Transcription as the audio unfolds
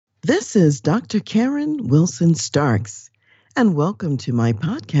This is Dr. Karen Wilson Starks, and welcome to my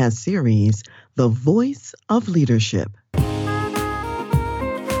podcast series, The Voice of Leadership.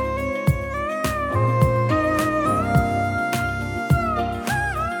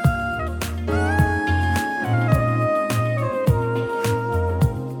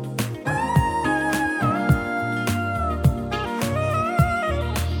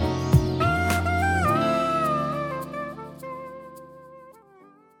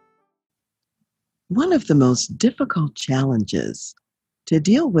 One of the most difficult challenges to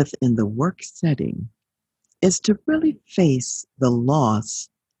deal with in the work setting is to really face the loss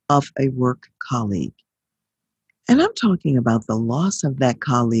of a work colleague. And I'm talking about the loss of that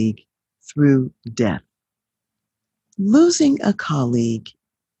colleague through death. Losing a colleague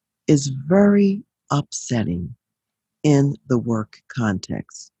is very upsetting in the work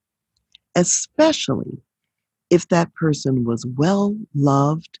context, especially if that person was well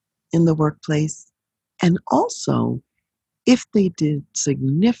loved in the workplace and also if they did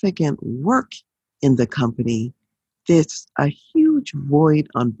significant work in the company. There's a huge void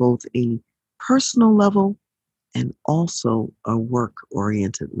on both a personal level and also a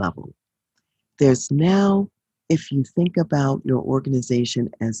work-oriented level. There's now, if you think about your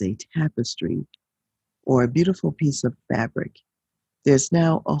organization as a tapestry or a beautiful piece of fabric, there's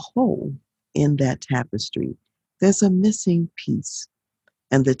now a hole in that tapestry. There's a missing piece,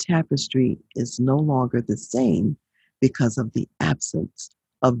 and the tapestry is no longer the same because of the absence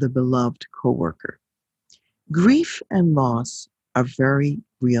of the beloved coworker. Grief and loss are very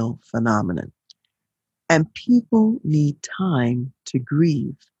real phenomena, and people need time to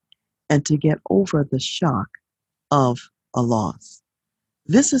grieve and to get over the shock of a loss.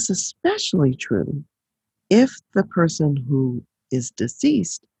 This is especially true if the person who is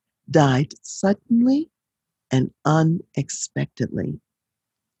deceased died suddenly and unexpectedly.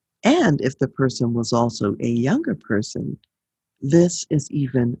 And if the person was also a younger person, this is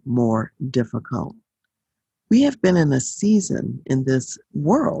even more difficult. We have been in a season in this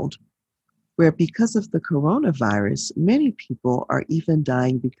world where, because of the coronavirus, many people are even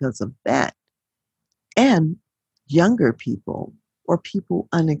dying because of that. And younger people, or people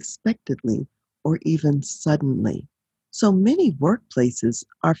unexpectedly, or even suddenly. So many workplaces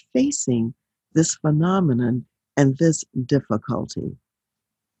are facing this phenomenon and this difficulty.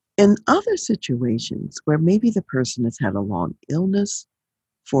 In other situations where maybe the person has had a long illness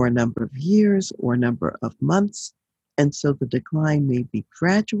for a number of years or a number of months, and so the decline may be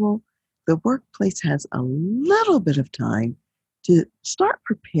gradual, the workplace has a little bit of time to start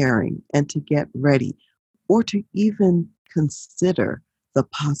preparing and to get ready, or to even consider the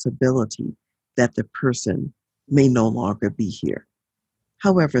possibility that the person may no longer be here.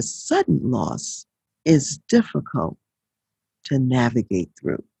 However, sudden loss is difficult to navigate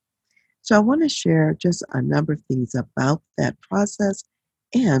through. So I want to share just a number of things about that process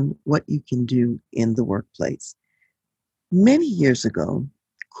and what you can do in the workplace. Many years ago,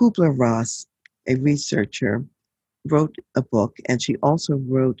 Kubler-Ross, a researcher, wrote a book, and she also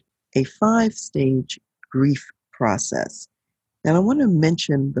wrote a 5-stage grief process. And I want to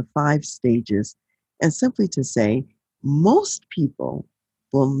mention the 5 stages, and simply to say most people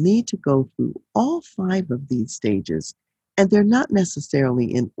will need to go through all 5 of these stages, and they're not necessarily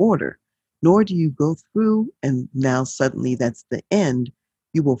in order, nor do you go through and now suddenly that's the end.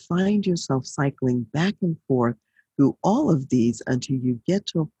 You will find yourself cycling back and forth through all of these until you get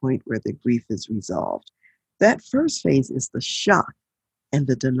to a point where the grief is resolved. That first phase is the shock and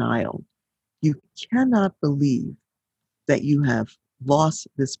the denial. You cannot believe that you have lost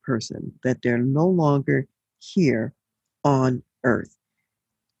this person, that they're no longer here on earth.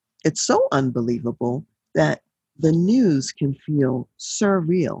 It's so unbelievable that the news can feel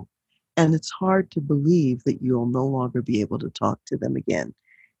surreal, and it's hard to believe that you'll no longer be able to talk to them again.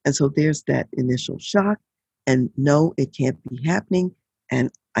 And so there's that initial shock, and no, it can't be happening,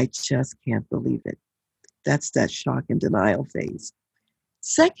 and I just can't believe it. That's that shock and denial phase.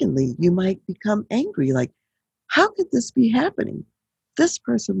 Secondly, you might become angry, like, how could this be happening? This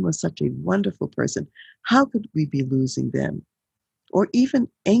person was such a wonderful person. How could we be losing them? Or even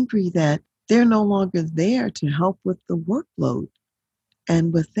angry that they're no longer there to help with the workload.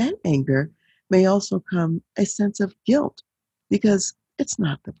 And with that anger may also come a sense of guilt, because it's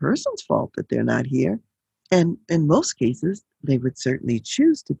not the person's fault that they're not here. And in most cases, they would certainly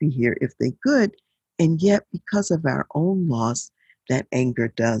choose to be here if they could. And yet, because of our own loss, that anger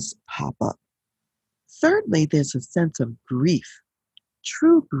does pop up. Thirdly, there's a sense of grief,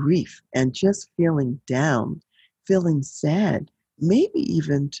 true grief, and just feeling down, feeling sad, maybe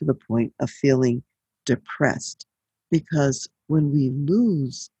even to the point of feeling depressed. Because when we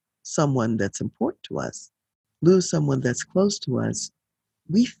lose someone that's important to us, lose someone that's close to us,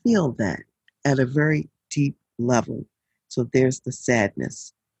 we feel that at a very deep level. So there's the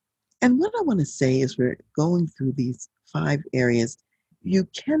sadness. And what I want to say is we're going through these 5 areas. You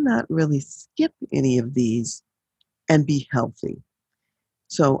cannot really skip any of these and be healthy.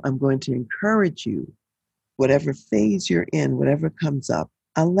 So I'm going to encourage you, whatever phase you're in, whatever comes up,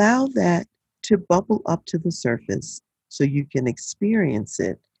 allow that to bubble up to the surface so you can experience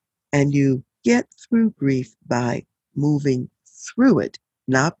it and you get through grief by moving through it,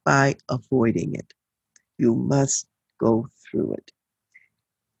 not by avoiding it. You must go through it.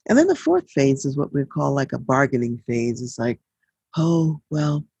 And then the fourth phase is what we call like a bargaining phase. It's like, oh,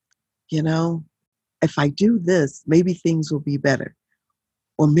 well, you know, if I do this, maybe things will be better.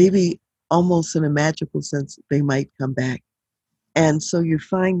 Or maybe almost in a magical sense, they might come back. And so you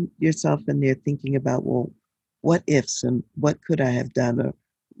find yourself in there thinking about, well, what ifs and what could I have done or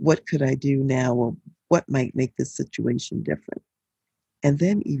what could I do now or what might make this situation different. And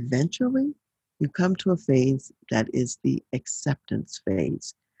then eventually you come to a phase that is the acceptance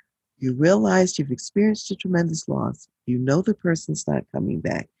phase. You realize you've experienced a tremendous loss. You know the person's not coming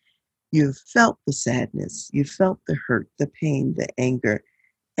back. You've felt the sadness. You felt the hurt, the pain, the anger,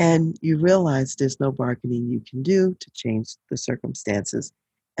 and you realize there's no bargaining you can do to change the circumstances.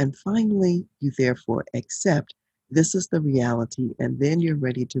 And finally, you therefore accept this is the reality, and then you're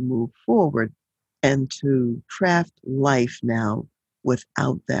ready to move forward and to craft life now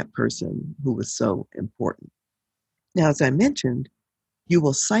without that person who was so important. Now, as I mentioned, you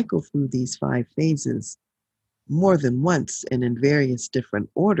will cycle through these 5 phases more than once and in various different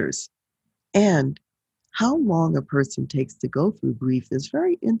orders. And how long a person takes to go through grief is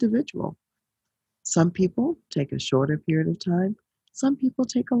very individual. Some people take a shorter period of time. Some people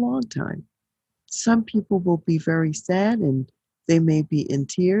take a long time. Some people will be very sad and they may be in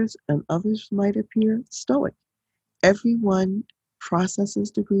tears, and others might appear stoic. Everyone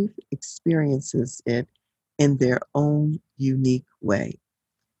processes the grief, experiences it in their own unique way.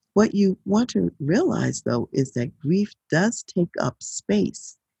 What you want to realize, though, is that grief does take up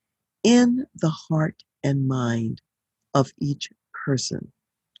space in the heart and mind of each person.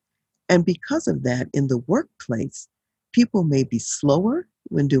 And because of that, in the workplace, people may be slower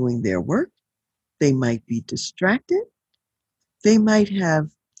when doing their work. They might be distracted. They might have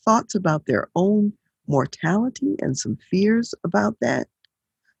thoughts about their own mortality and some fears about that.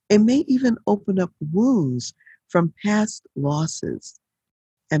 It may even open up wounds from past losses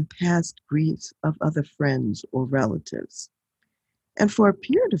and past griefs of other friends or relatives. And for a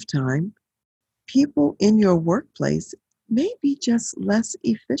period of time, people in your workplace may be just less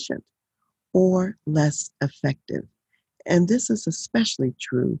efficient or less effective. And this is especially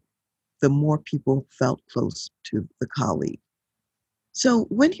true the more people felt close to the colleague. So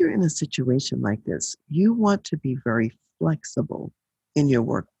when you're in a situation like this, you want to be very flexible in your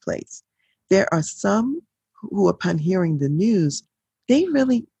workplace. There are some who, upon hearing the news, they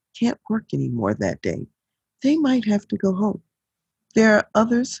really can't work anymore that day. They might have to go home. There are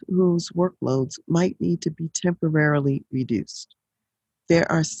others whose workloads might need to be temporarily reduced.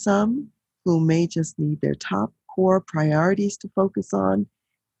 There are some who may just need their top core priorities to focus on,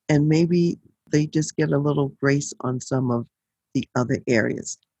 and maybe they just get a little grace on some of the other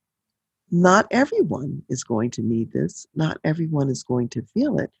areas. Not everyone is going to need this. Not everyone is going to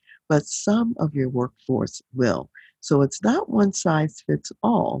feel it, but some of your workforce will. So it's not one size fits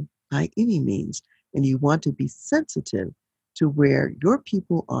all by any means, and you want to be sensitive to where your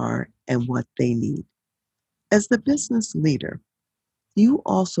people are and what they need. As the business leader, you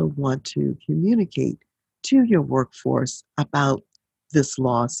also want to communicate to your workforce about this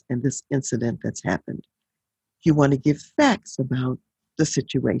loss and this incident that's happened. You want to give facts about the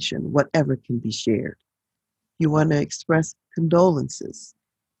situation, whatever can be shared. You want to express condolences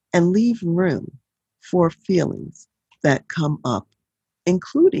and leave room for feelings that come up,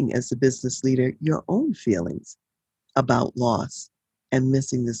 including as a business leader, your own feelings about loss and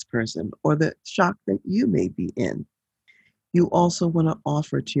missing this person or the shock that you may be in. You also want to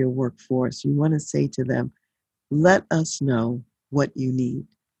offer to your workforce, you want to say to them, let us know what you need.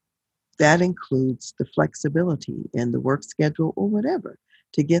 That includes the flexibility in the work schedule or whatever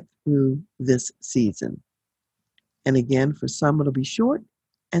to get through this season. And again, for some it'll be short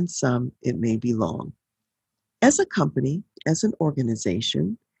and some it may be long. As a company, as an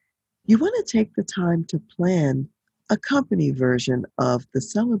organization, you want to take the time to plan a company version of the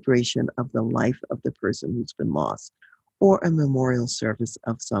celebration of the life of the person who's been lost or a memorial service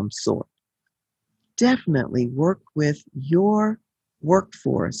of some sort. Definitely work with your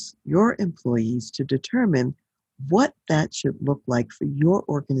workforce, your employees to determine what that should look like for your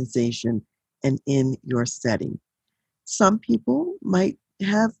organization and in your setting. Some people might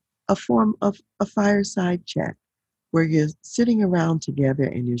have a form of a fireside chat where you're sitting around together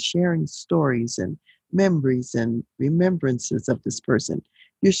and you're sharing stories and memories and remembrances of this person.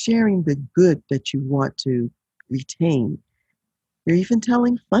 You're sharing the good that you want to retain. You're even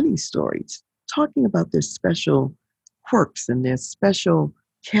telling funny stories, talking about their special quirks and their special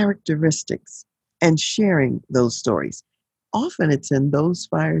characteristics and sharing those stories. Often it's in those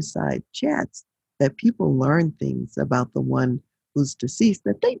fireside chats that people learn things about the one who's deceased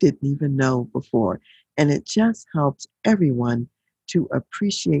that they didn't even know before. And it just helps everyone to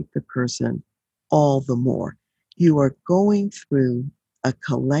appreciate the person all the more. You are going through a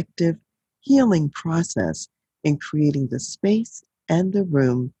collective healing process in creating the space and the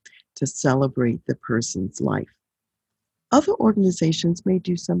room to celebrate the person's life. Other organizations may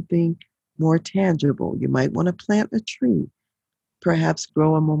do something more tangible. You might want to plant a tree, perhaps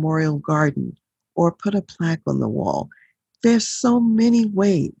grow a memorial garden, or put a plaque on the wall. There's so many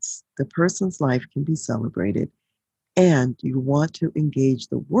ways the person's life can be celebrated, and you want to engage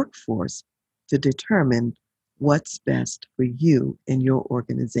the workforce to determine what's best for you and your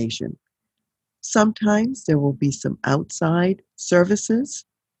organization. Sometimes there will be some outside services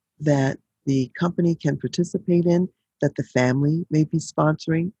that the company can participate in that the family may be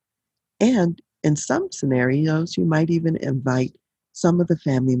sponsoring. And in some scenarios, you might even invite some of the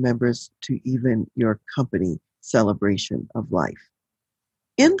family members to even your company celebration of life.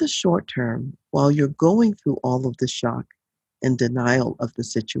 In the short term, while you're going through all of the shock and denial of the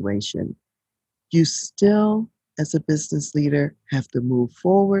situation, you still, as a business leader, have to move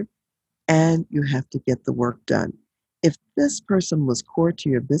forward and you have to get the work done. If this person was core to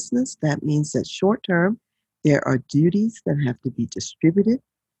your business, that means that short term, there are duties that have to be distributed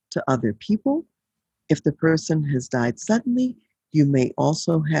to other people. If the person has died suddenly, you may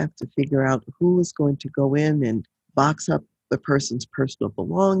also have to figure out who is going to go in and box up the person's personal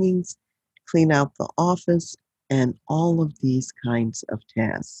belongings, clean out the office, and all of these kinds of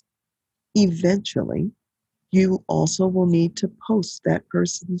tasks. Eventually, you also will need to post that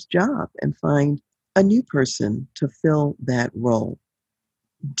person's job and find a new person to fill that role.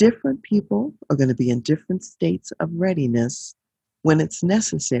 Different people are going to be in different states of readiness when it's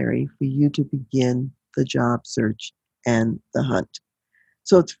necessary for you to begin the job search and the hunt.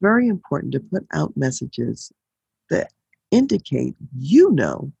 So it's very important to put out messages that indicate you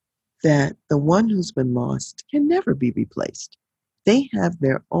know that the one who's been lost can never be replaced. They have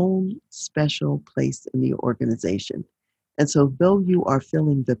their own special place in the organization. And so, though you are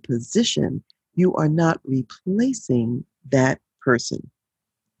filling the position, you are not replacing that person.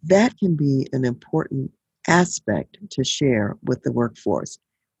 That can be an important aspect to share with the workforce.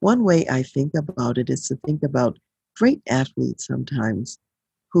 One way I think about it is to think about great athletes sometimes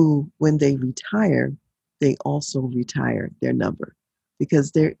who, when they retire, they also retire their number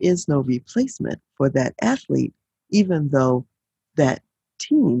because there is no replacement for that athlete, even though that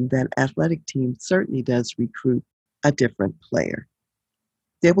team, that athletic team, certainly does recruit a different player.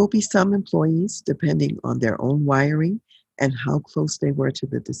 There will be some employees, depending on their own wiring and how close they were to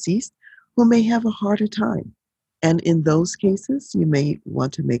the deceased, who may have a harder time. And in those cases, you may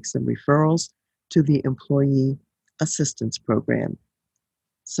want to make some referrals to the employee assistance program.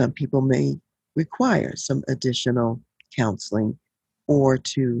 Some people may require some additional counseling or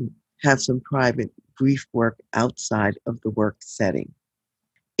to have some private grief work outside of the work setting.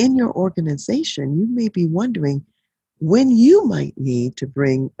 In your organization, you may be wondering when you might need to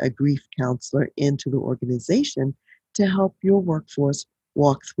bring a grief counselor into the organization to help your workforce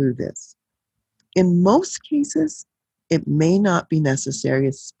walk through this. In most cases, it may not be necessary,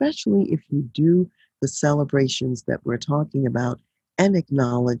 especially if you do the celebrations that we're talking about and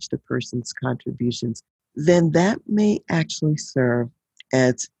acknowledge the person's contributions, then that may actually serve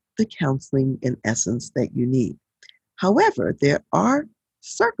as the counseling in essence that you need. However, there are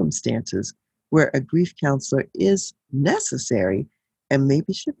circumstances where a grief counselor is necessary and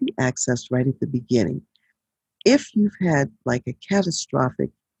maybe should be accessed right at the beginning. If you've had like a catastrophic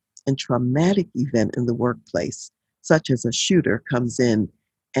and traumatic event in the workplace, such as a shooter comes in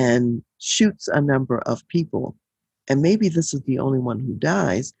and shoots a number of people, and maybe this is the only one who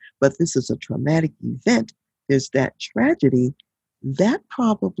dies, but this is a traumatic event, there's that tragedy, that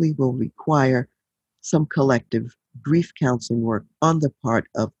probably will require some collective grief counseling work on the part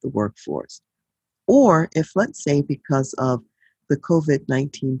of the workforce. Or if, let's say, because of the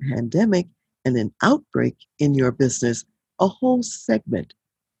COVID-19 pandemic and an outbreak in your business, a whole segment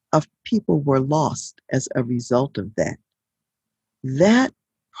of people were lost as a result of that, that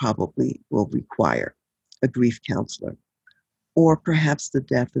probably will require a grief counselor, or perhaps the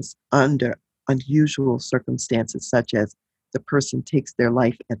death is under unusual circumstances, such as the person takes their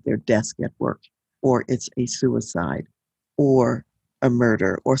life at their desk at work, or it's a suicide, or a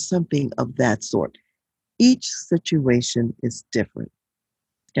murder, or something of that sort. Each situation is different.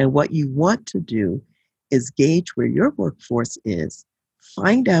 And what you want to do is gauge where your workforce is,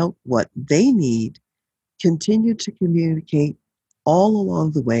 find out what they need, continue to communicate all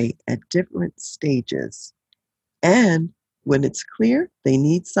along the way at different stages. And when it's clear they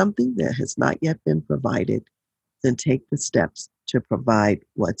need something that has not yet been provided, then take the steps to provide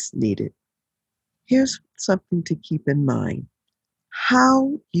what's needed. Here's something to keep in mind.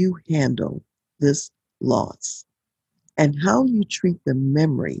 How you handle this loss and how you treat the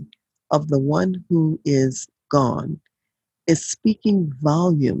memory of the one who is gone is speaking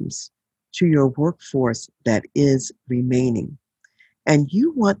volumes to your workforce that is remaining. And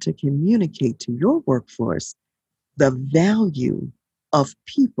you want to communicate to your workforce the value of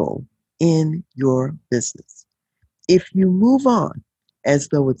people in your business. If you move on as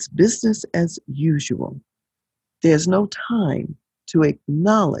though it's business as usual, there's no time to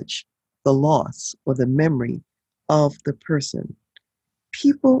acknowledge the loss or the memory of the person.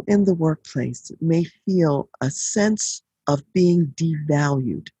 People in the workplace may feel a sense of being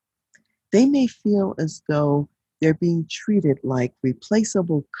devalued. They may feel as though they're being treated like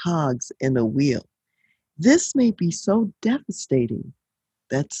replaceable cogs in a wheel. This may be so devastating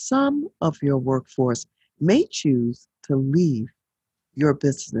that some of your workforce may choose to leave your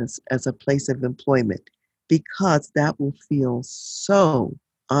business as a place of employment because that will feel so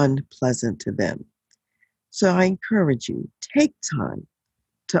unpleasant to them. So I encourage you, take time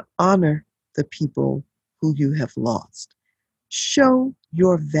to honor the people who you have lost. Show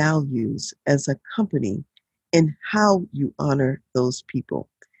your values as a company in how you honor those people.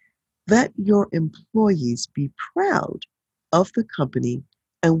 Let your employees be proud of the company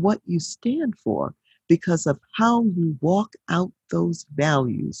and what you stand for because of how you walk out those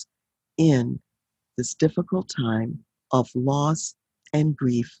values in this difficult time of loss and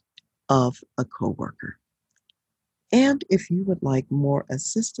grief of a coworker. And if you would like more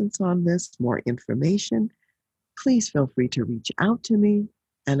assistance on this, more information, please feel free to reach out to me,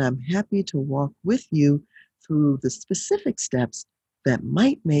 and I'm happy to walk with you through the specific steps that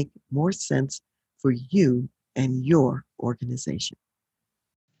might make more sense for you and your organization.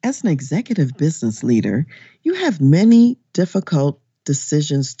 As an executive business leader, you have many difficult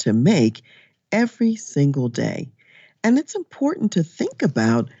decisions to make every single day. And it's important to think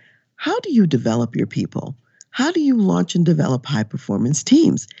about, how do you develop your people? How do you launch and develop high-performance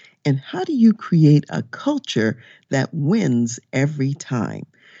teams? And how do you create a culture that wins every time?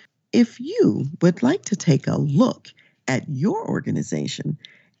 If you would like to take a look at your organization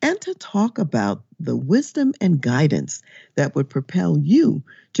and to talk about the wisdom and guidance that would propel you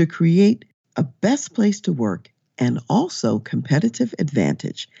to create a best place to work and also competitive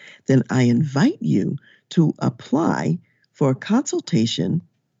advantage, then I invite you to apply for a consultation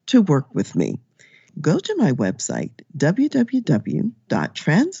to work with me. Go to my website,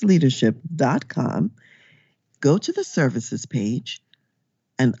 www.transleadership.com, go to the services page,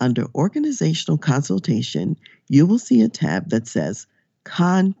 and under organizational consultation, you will see a tab that says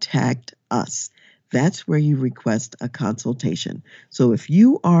Contact Us. That's where you request a consultation. So if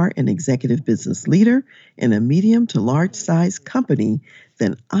you are an executive business leader in a medium to large size company,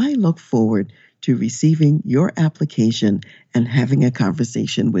 then I look forward to receiving your application and having a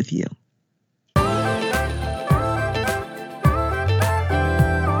conversation with you.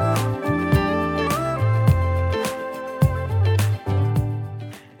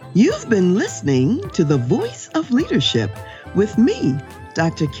 You've been listening to The Voice of Leadership with me,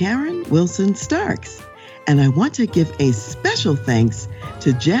 Dr. Karen Wilson Starks. And I want to give a special thanks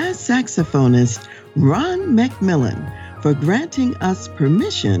to jazz saxophonist Ron McMillan for granting us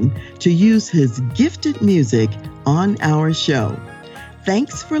permission to use his gifted music on our show.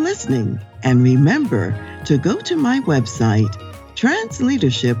 Thanks for listening, and remember to go to my website,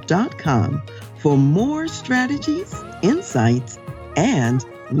 transleadership.com, for more strategies, insights, and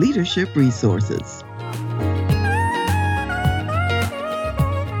leadership resources.